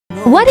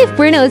What if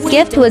Bruno's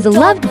gift was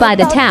loved by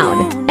the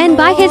town and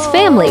by his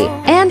family,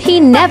 and he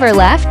never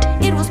left?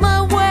 It was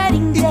my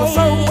wedding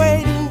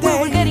day. We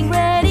were getting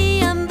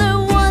ready and there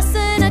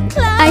wasn't a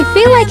cloud. I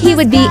feel like he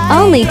would be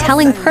only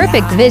telling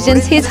perfect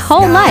visions his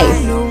whole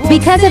life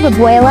because of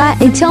Abuela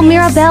until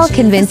Mirabel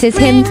convinces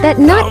him that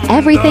not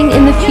everything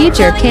in the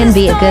future can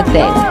be a good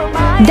thing.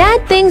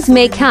 Bad things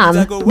may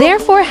come,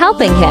 therefore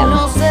helping him.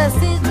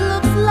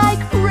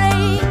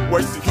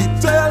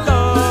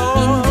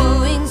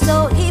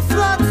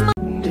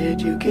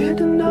 Did you get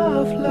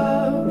enough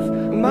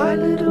love, my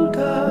little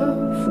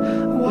dove?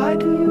 Why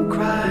do you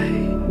cry?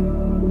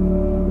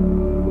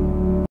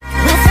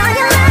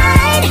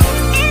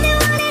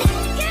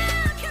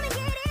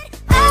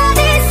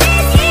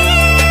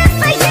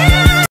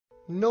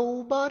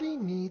 Nobody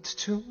needs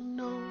to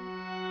know.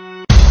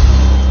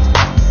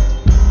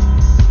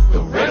 The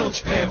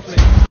Reynolds pamphlet.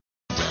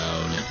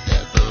 Down at the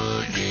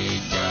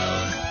boogie,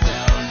 down.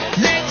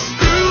 Next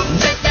groove,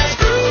 check that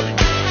screw.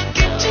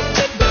 Get you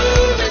to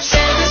move and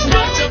share this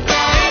not to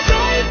buy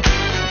right.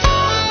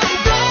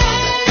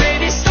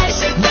 Baby,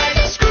 slice it like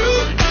a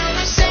screw.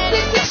 Set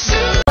it with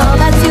soup. Well,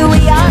 that's who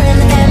we are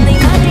and they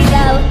might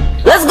go.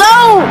 Let's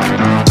go!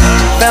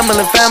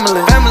 Family,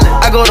 family, family.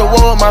 I go to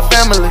war with my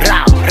family.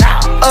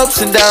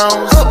 Ups and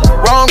downs,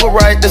 wrong or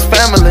right, this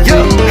family.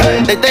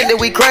 They think that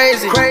we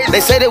crazy. They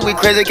say that we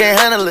crazy, can't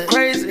handle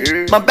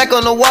it. My back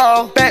on the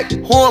wall,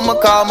 who I'ma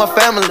call my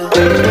family?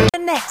 The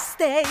next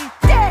day,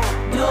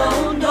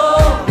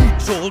 no. He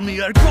told me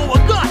I'd grow a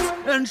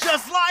gut, and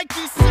just like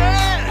he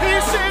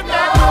said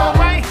that all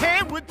my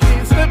hair would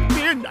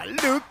disappear. Now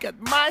look at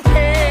my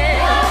hair.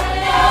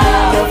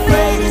 Your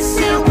fate is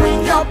sealed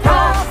when your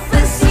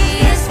prophecy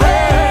is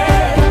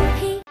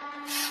read.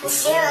 The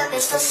syrup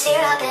is for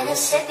syrup in a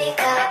sippy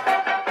cup.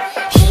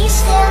 He's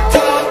still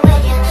dead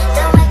when you're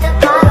done with the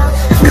bottle.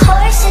 Of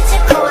course it's a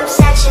corpse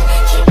section,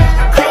 keep in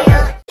the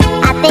cradle.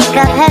 I think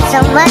of her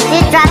so much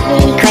it drives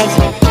me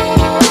crazy.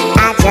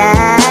 I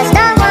just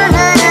don't want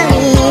her to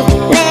leave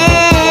me.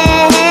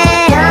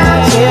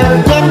 Don't you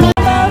give me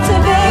About to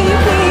beg you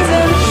please,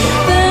 and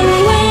then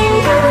when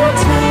you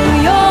tell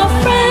your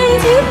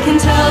friends, you can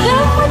tell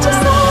them what you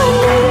saw in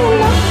me,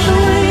 not the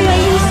way I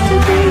used to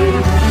be.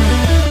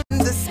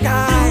 The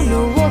sky.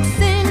 Bruno walks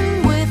in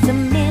with a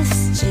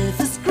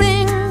mischievous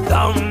grin.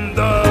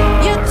 Thunder.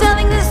 You're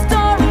telling this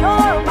story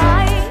or am I?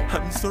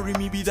 I'm sorry,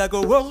 mi vida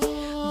go on.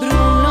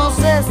 Bruno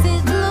says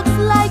it looks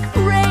like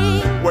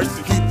rain. Why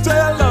did he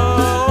tell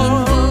us? In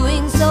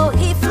doing so,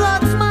 he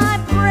floods my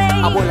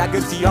brain. Abuela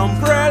gets the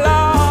umbrella.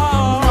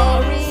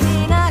 Buried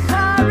in a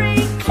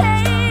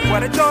hurricane.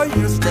 What a joy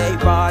you stay,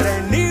 but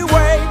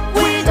anyway,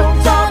 we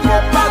don't talk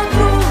about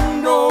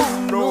Bruno,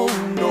 no.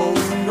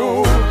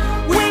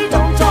 We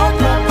don't talk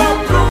about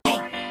Bruno.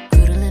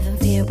 Grew to live in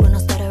fear, Bruno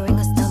stuttering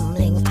or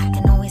stumbling. I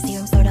can always hear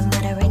him sort of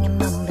muttering and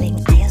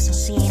mumbling. I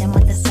associate him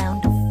with the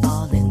sound of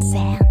falling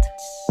sand.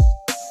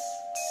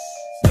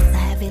 It's a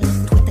heavy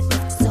lift with a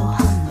gift so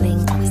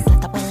humbling. Always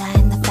left Abuela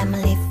in the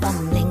family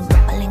fumbling,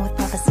 grappling with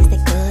prophecies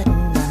they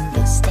couldn't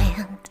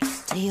understand.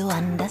 Do you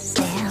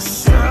understand?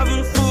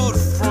 7 foot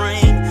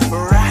frame,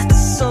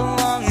 rats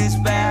along his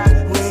back.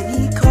 When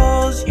he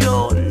calls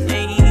your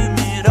name,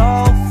 it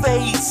all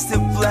fades to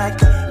black.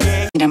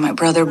 That my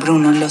brother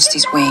Bruno lost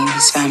his way in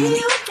his family.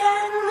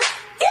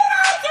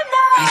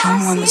 I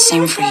don't want the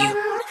same for you.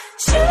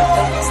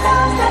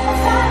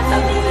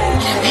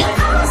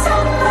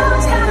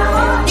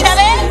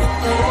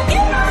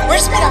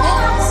 Where's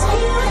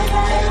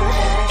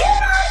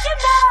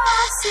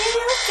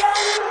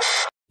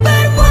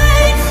But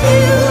once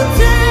you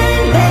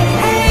turn, they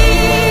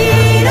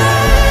hate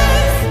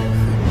us.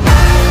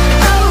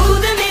 Oh,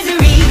 the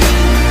misery.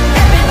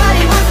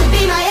 Everybody wants to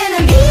be my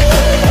enemy.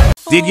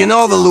 Did you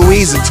know the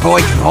Louisa toy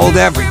can hold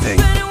everything?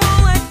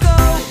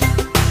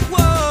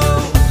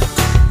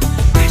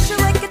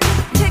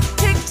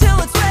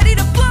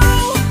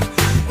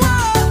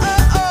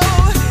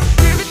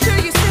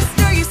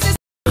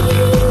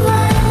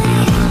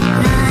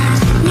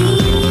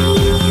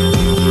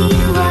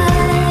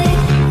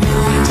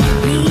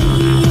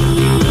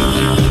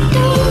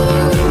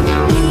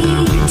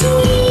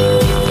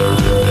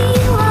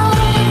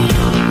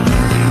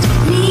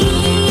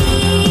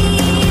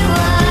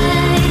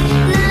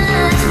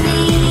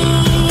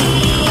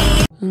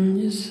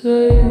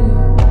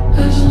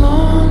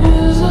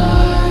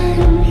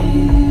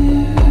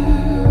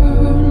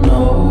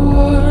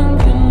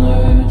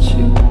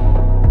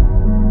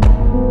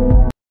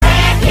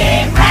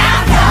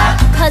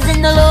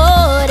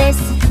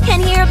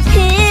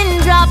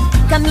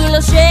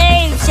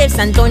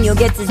 Antonio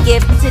gets his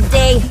gift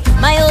today.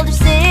 My older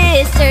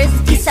sisters,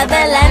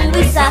 Isabella and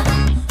Luisa.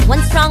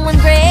 One strong, one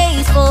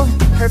graceful,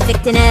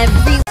 perfect in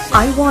every way.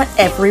 I want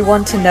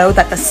everyone to know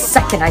that the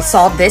second I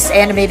saw this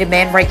animated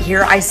man right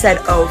here, I said,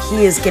 oh,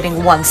 he is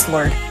getting one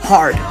slurred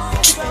hard.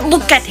 Just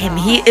look at him.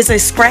 He is a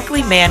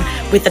scraggly man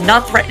with a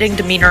non-threatening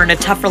demeanor and a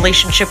tough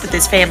relationship with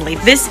his family.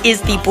 This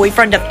is the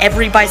boyfriend of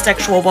every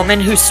bisexual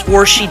woman who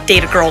swore she'd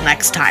date a girl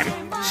next time.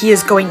 he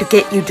is going to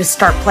get you to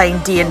start playing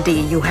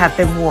D&D. You have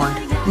been warned.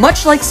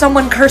 Much like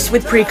someone cursed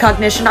with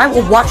precognition, I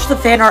will watch the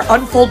fan art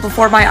unfold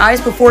before my eyes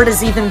before it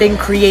has even been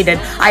created.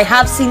 I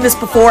have seen this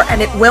before,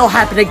 and it will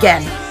happen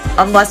again.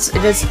 Unless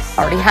it has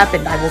already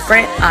happened. I will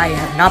grant I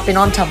have not been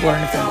on Tumblr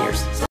in a few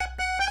years.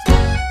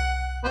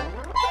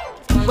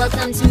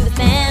 Welcome to the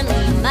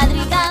family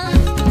Madrigal,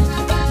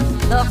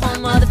 the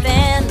home of the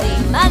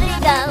family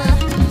Madrigal.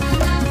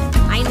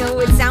 I know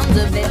it sounds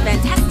a bit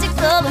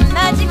fantastical and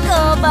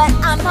magical, but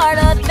I'm part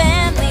of the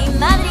family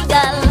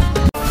Madrigal.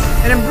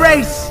 An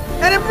embrace!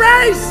 An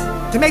embrace!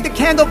 To make the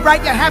candle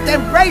bright, you have to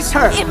embrace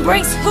her!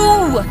 Embrace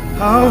who?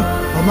 Oh,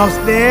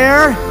 almost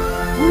there.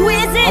 Who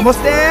is it?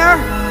 Almost there.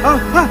 Oh,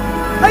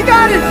 I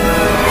got it!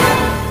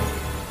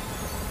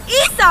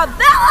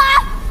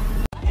 Isabella!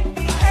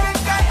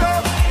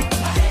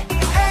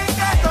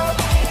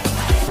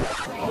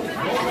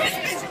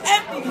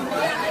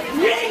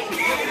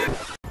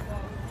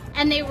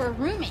 And they were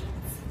roommates.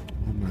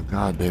 Oh my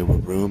god, they were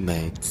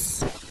roommates.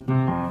 So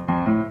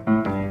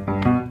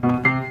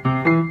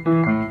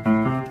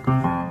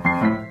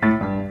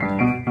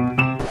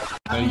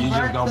you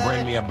just gonna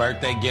bring me a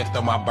birthday gift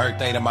on my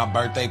birthday to my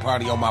birthday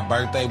party on my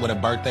birthday with a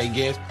birthday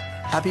gift?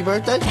 Happy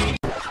birthday?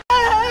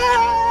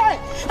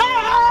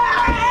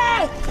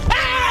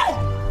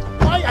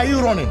 Why are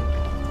you running?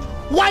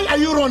 Why are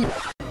you running?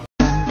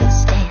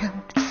 Understand?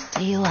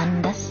 Do you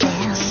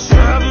understand?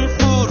 7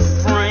 foot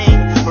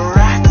frame,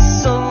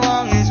 rats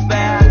along his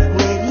back.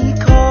 When he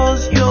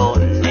calls your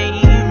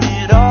name,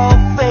 it all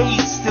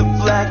fades to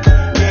black.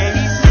 Yeah,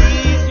 he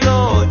sees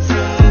your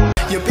dream.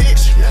 Your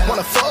bitch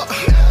wanna fuck?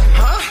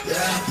 Huh?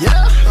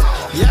 Yeah?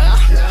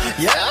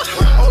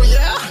 Oh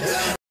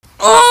yeah?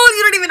 Oh,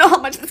 you don't even know how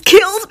much this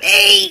kills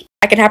me!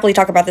 I can happily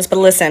talk about this, but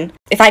listen.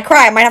 If I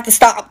cry, I might have to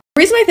stop.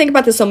 The reason I think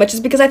about this so much is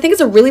because I think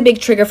it's a really big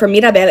trigger for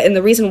Mirabel and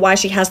the reason why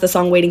she has the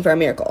song Waiting for a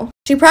Miracle.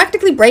 She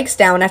practically breaks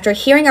down after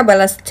hearing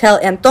Abuela tell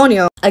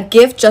Antonio, a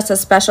gift just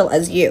as special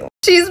as you.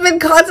 She's been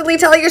constantly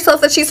telling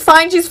herself that she's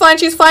fine,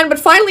 but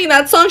finally in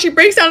that song she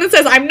breaks down and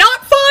says, I'm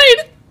not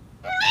fine!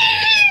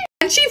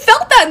 And she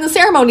felt that in the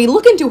ceremony.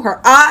 Look into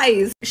her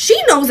eyes. She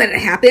knows that it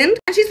happened,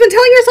 and she's been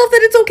telling herself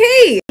that it's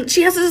okay.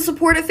 She has a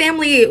supportive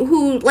family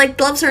who,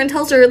 loves her and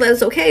tells her that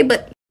it's okay,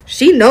 but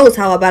she knows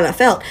how Abuela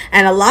felt,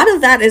 and a lot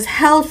of that is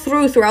held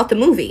throughout the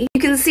movie.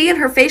 You can see in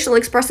her facial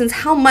expressions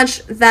how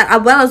much that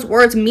Abuela's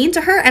words mean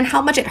to her and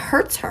how much it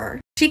hurts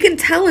her. She can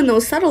tell in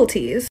those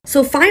subtleties.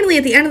 So finally,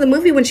 at the end of the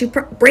movie, when she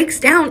breaks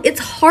down, it's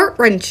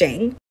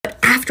heart-wrenching. But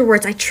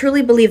afterwards, I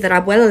truly believe that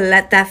Abuela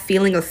let that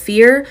feeling of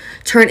fear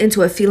turn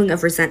into a feeling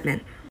of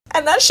resentment.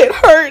 And that shit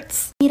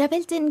hurts.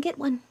 Mirabel didn't get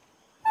one.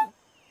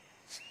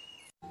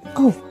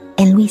 Oh,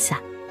 and Luisa.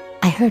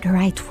 I heard her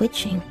eye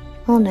twitching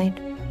all night.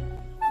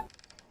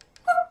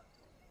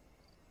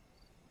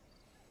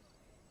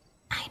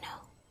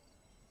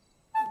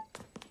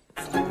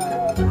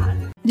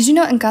 Did you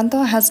know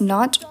Encanto has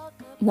not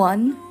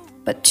one,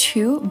 but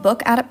 2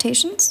 book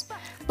adaptations?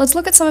 Let's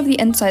look at some of the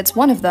insights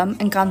one of them,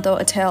 Encanto,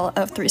 A Tale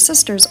of Three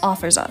Sisters,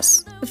 offers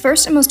us. The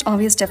first and most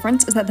obvious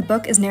difference is that the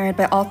book is narrated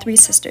by all 3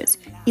 sisters,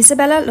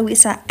 Isabela,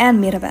 Luisa,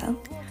 and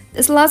Mirabel.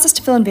 This allows us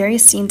to fill in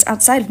various scenes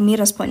outside of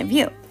Mira's point of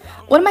view.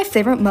 One of my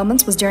favorite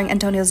moments was during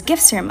Antonio's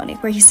gift ceremony,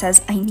 where he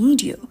says, I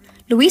need you.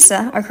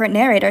 Luisa, our current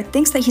narrator,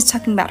 thinks that he's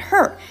talking about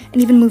her,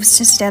 and even moves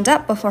to stand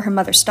up before her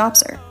mother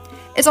stops her.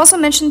 It's also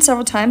mentioned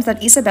several times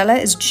that Isabela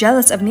is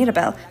jealous of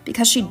Mirabel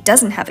because she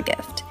doesn't have a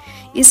gift.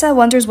 Isa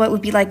wonders what it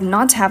would be like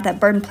not to have that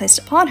burden placed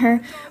upon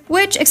her,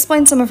 which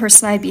explains some of her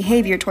snide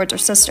behavior towards her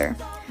sister.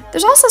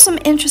 There's also some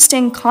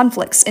interesting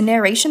conflicts in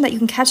narration that you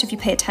can catch if you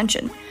pay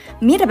attention.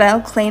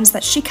 Mirabel claims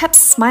that she kept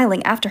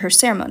smiling after her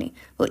ceremony,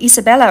 while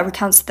Isabela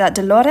recounts that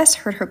Dolores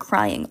heard her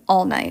crying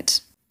all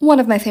night. One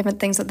of my favorite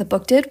things that the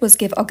book did was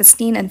give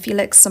Augustine and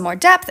Felix some more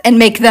depth and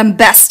make them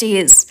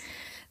besties.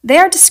 They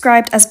are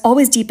described as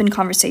always deep in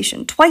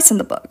conversation, twice in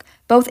the book,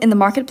 both in the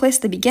marketplace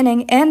at the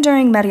beginning and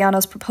during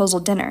Mariano's proposal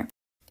dinner.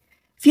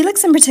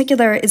 Felix in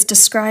particular is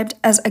described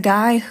as a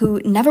guy who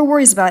never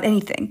worries about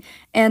anything,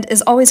 and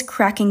is always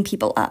cracking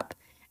people up.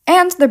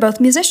 And they're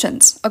both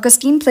musicians.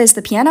 Augustine plays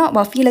the piano,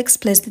 while Felix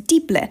plays the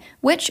tiple,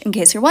 which, in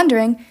case you're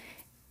wondering,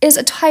 is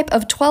a type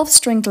of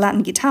 12-stringed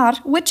Latin guitar,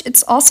 which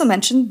it's also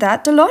mentioned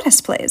that Dolores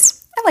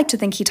plays. I like to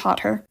think he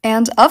taught her.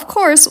 And, of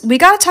course, we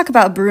gotta talk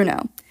about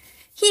Bruno.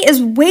 He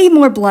is way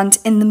more blunt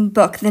in the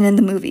book than in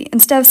the movie.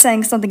 Instead of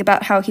saying something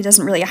about how he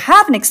doesn't really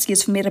have an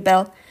excuse for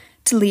Mirabel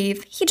to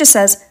leave, he just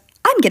says,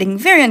 I'm getting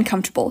very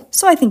uncomfortable,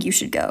 so I think you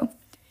should go.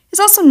 He's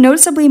also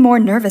noticeably more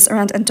nervous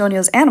around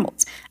Antonio's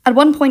animals, at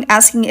one point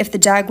asking if the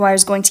jaguar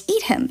is going to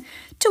eat him,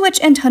 to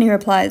which Antonio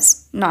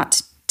replies,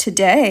 not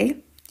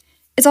today.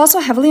 It's also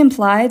heavily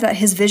implied that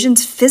his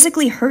visions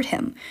physically hurt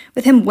him,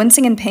 with him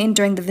wincing in pain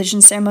during the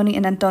vision ceremony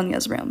in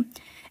Antonio's room.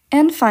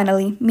 And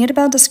finally,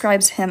 Mirabel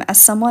describes him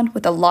as someone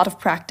with a lot of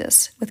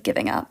practice with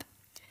giving up.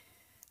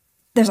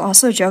 There's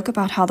also a joke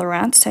about how the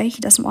rats say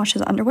he doesn't wash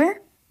his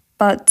underwear,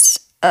 but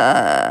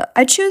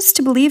I choose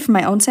to believe for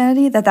my own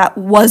sanity that that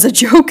was a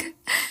joke.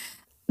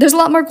 There's a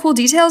lot more cool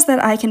details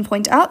that I can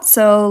point out,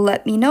 so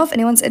let me know if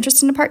anyone's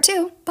interested in part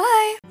 2.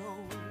 Bye!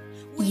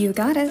 You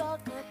got it.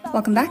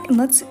 Welcome back, and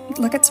let's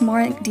look at some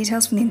more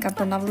details from the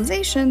Encanto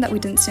novelization that we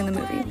didn't see in the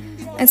movie.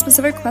 I had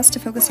specific requests to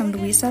focus on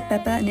Luisa,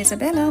 Pepa, and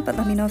Isabela, but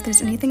let me know if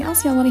there's anything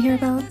else y'all want to hear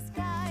about.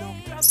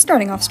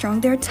 Starting off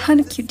strong, there are a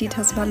ton of cute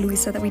details about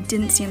Luisa that we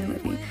didn't see in the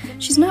movie.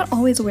 She's not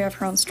always aware of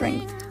her own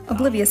strength,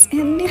 oblivious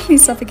and nearly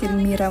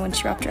suffocating Mira when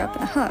she wrapped her up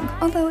in a hug,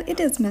 although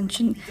it is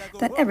mentioned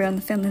that everyone in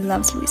the family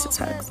loves Luisa's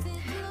hugs.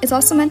 It's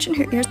also mentioned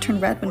her ears turn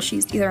red when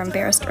she's either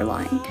embarrassed or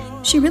lying.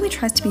 She really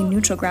tries to be a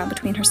neutral ground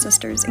between her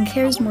sisters and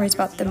cares and worries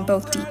about them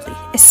both deeply,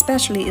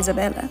 especially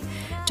Isabela.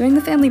 During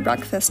the family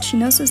breakfast, she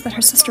notices that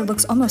her sister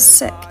looks almost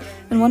sick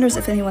and wonders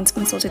if anyone's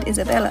consulted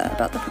Isabela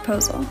about the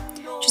proposal.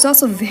 She's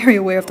also very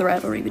aware of the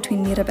rivalry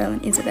between Mirabel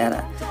and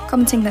Isabela,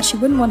 commenting that she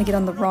wouldn't want to get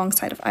on the wrong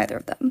side of either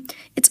of them.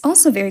 It's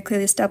also very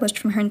clearly established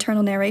from her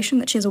internal narration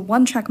that she has a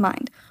one-track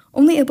mind,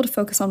 only able to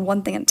focus on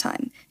one thing at a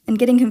time, and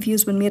getting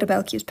confused when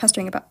Mirabel keeps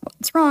pestering about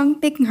what's wrong,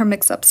 making her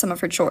mix up some of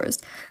her chores,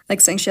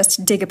 like saying she has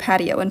to dig a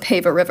patio and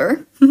pave a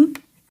river.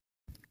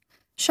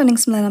 Shedding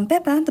some light on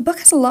Pepa, the book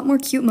has a lot more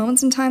cute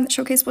moments in time that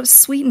showcase what a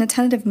sweet and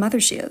attentive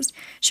mother she is.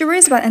 She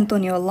worries about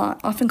Antonio a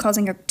lot, often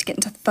causing her to get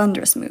into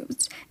thunderous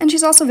moods. And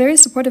she's also very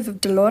supportive of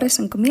Dolores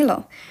and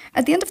Camilo.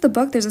 At the end of the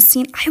book, there's a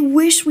scene I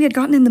wish we had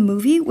gotten in the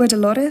movie where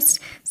Dolores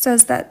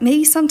says that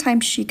maybe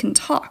sometimes she can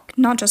talk,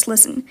 not just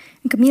listen.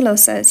 And Camilo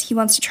says he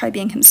wants to try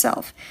being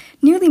himself,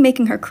 nearly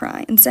making her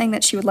cry and saying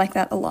that she would like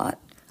that a lot.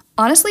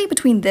 Honestly,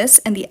 between this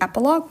and the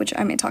epilogue, which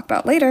I may talk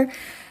about later,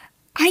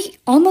 I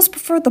almost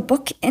prefer the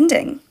book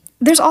ending.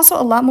 There's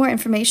also a lot more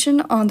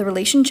information on the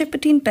relationship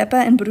between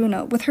Pepa and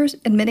Bruno, with her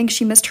admitting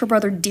she missed her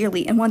brother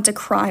dearly and wanted to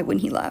cry when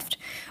he left,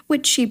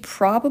 which she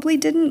probably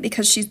didn't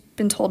because she's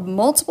been told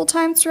multiple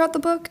times throughout the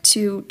book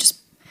to just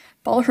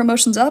bottle her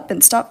emotions up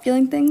and stop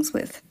feeling things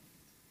with,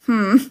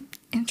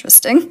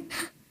 interesting.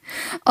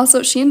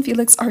 Also, she and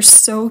Felix are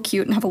so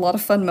cute and have a lot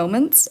of fun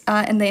moments,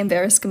 and they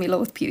embarrass Camilo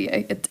with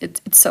PDA.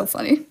 It's so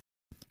funny.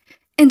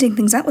 Ending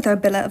things out with our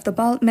Bella of the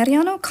Ball,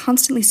 Mariano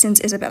constantly sends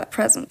Isabela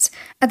presents.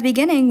 At the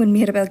beginning, when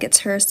Mirabel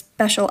gets her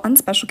special,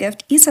 unspecial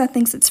gift, Isa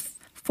thinks it's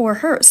for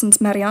her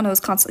since Mariano is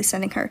constantly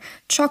sending her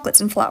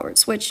chocolates and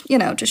flowers, which,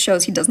 just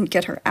shows he doesn't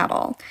get her at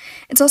all.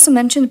 It's also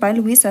mentioned by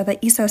Luisa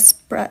that Isa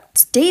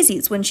sprouts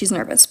daisies when she's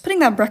nervous, putting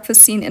that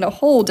breakfast scene in a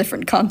whole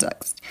different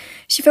context.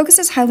 She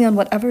focuses highly on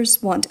what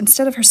others want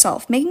instead of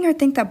herself, making her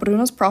think that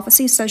Bruno's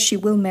prophecy says she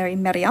will marry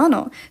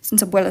Mariano,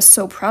 since Abuela's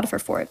so proud of her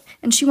for it,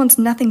 and she wants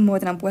nothing more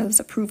than Abuela's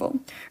approval.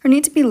 Her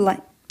need to be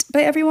liked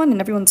by everyone and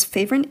everyone's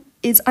favorite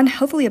is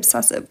unhealthily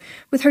obsessive,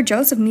 with her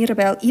jealous of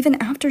Mirabel even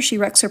after she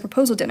wrecks her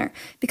proposal dinner,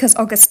 because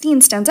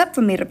Augustine stands up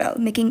for Mirabel,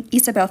 making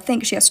Isabel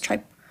think she has to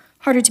try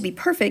harder to be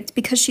perfect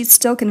because she's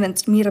still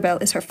convinced Mirabel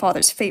is her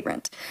father's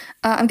favorite.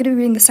 I'm going to be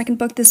reading the second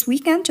book this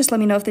weekend. Just let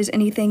me know if there's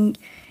anything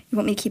you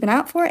want me to keep an eye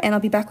out for, and I'll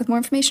be back with more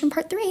information in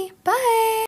part 3. Bye!